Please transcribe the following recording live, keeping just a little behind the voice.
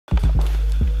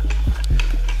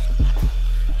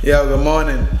Yo, good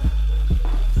morning.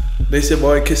 This your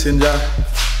boy Kissinger,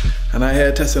 and I'm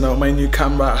here testing out my new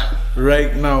camera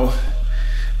right now.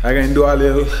 I can do a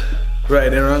little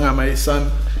riding around on my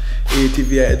son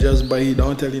ATV I just buy. He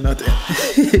don't tell you nothing.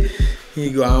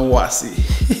 He go and wassy.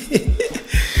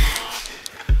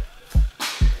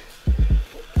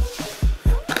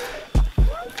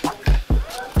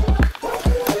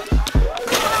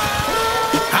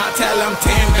 I tell them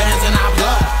 10 bands and I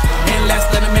blood. In less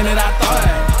than a minute I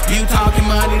thought. You talking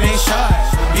money, then short.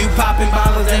 You popping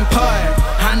bottles and pour.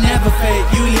 I never fake.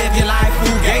 You live your life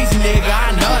fugazi, nigga,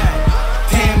 I know it.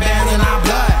 10 bands and I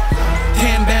blood.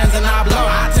 10 bands and I blow.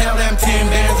 I tell them 10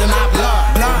 bands and I blood.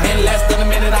 In less than a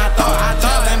minute I thought. I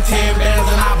tell them 10 bands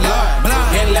and I blood.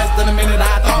 In less than a minute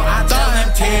I thought. I tell them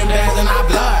 10 bands and I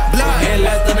blood. In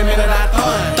less than a minute I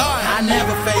thought. I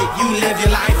never fake. You live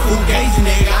your life fugazi,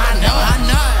 nigga, I know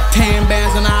it. 10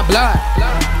 bands and I blood.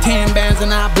 10 bands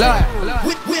and I blood.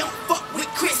 We'll fuck with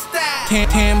Crystal.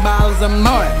 10 bottles of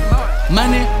more.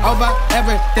 Money over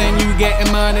everything. You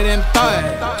getting money then throw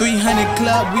it. 300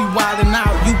 club, we wildin'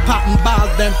 out. You poppin'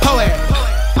 bottles then pour it.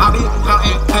 I be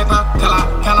counting paper till I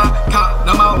cannot count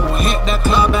no more. Hit the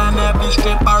club and every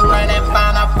stripper run and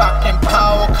find a fucking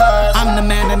pole. Cause I'm the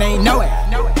man that they know it.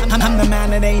 I'm the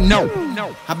man that they know.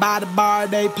 I buy the bar,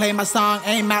 they play my song,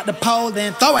 aim at the pole,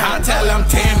 then throw it. I tell them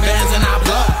 10 bands and I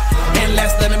blood. In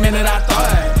less than a minute I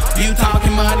thought. You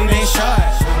talking money, then short.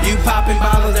 You popping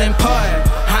bottles and pour.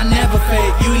 I never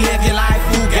fake. You live your life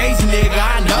fugazi, nigga,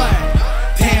 I know it.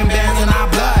 10 bands and I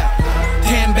blood.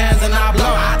 10 bands and I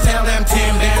blow. I tell them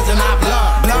 10 bands and I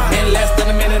blood. In less than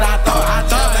a minute I thought. I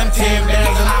tell them 10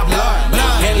 bands and I blood.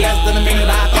 In less than a minute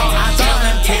I thought. I tell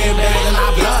them 10 bands and I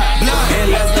blood. In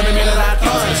less than a minute I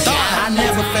thought. I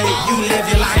never fake. You live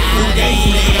your life fugazi,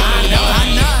 nigga, I know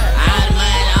it. All the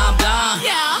money I'm blowing,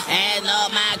 adding up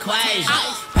my equation.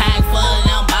 Pack full of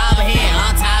them bobber head,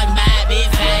 I'm talking about big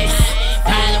face.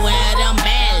 Probably wear them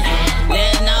badly,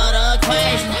 let's know the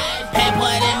equation. Pay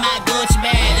put in my Gucci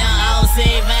bag, them OC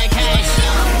vacation.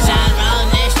 Shot roll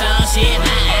next strong shit, my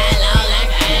eye low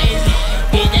like an Asian.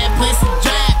 Get that pussy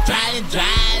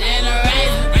drive in a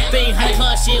razor. 300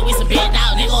 club shit, we some big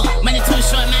dog, nigga. Money too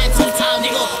short, man too tall,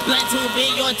 nigga. Blunt too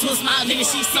big, you're too small, nigga.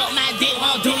 She suck my dick,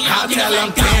 won't do y'all, I nigga. tell them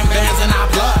Like 10 bands and I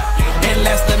blood. In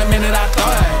less than a minute I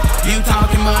thought. You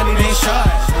talking money, then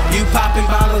short. You popping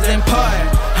bottles and pour.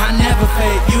 I never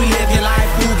fake. You live your life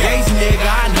fugazi, nigga,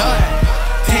 I know it.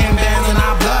 10 bands and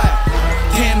I blood.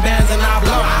 10 bands and I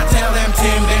blow. I tell them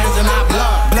 10 bands and I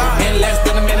blood. In less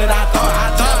than a minute I thought. I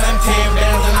tell them 10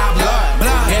 bands and I blood.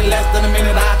 In less than a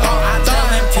minute I thought. I tell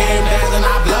them 10 bands and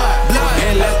I blood.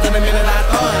 In less than a minute I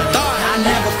thought. I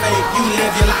never fake. You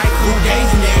live your life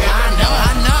fugazi, nigga, I know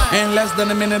it. In less than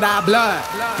a minute I blood.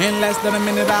 In less than a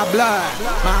minute I blood.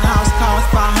 My house cost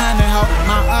 500 ho.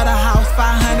 My other house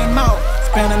 500 more.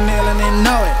 Spend $1 million and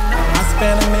know it. I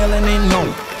spend $1 million and know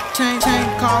it. Chain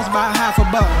cost by half a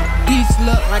buck. Piece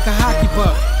look like a hockey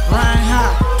puck. Ryan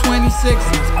High,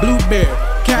 26s, Blueberry,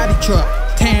 caddy truck.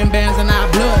 10 bands and I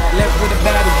blood. Left with a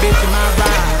baddest bitch in my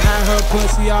ride. Had her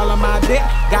pussy all on my dick.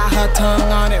 Got her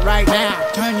tongue on it right now.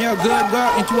 Turn your good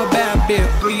girl into a bad bitch.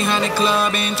 300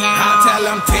 club in town. I tell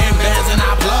them 10 bands and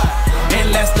I blood. In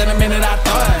less than a minute I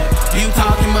thought. You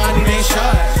talking money, then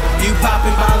short. You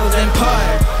popping bottles and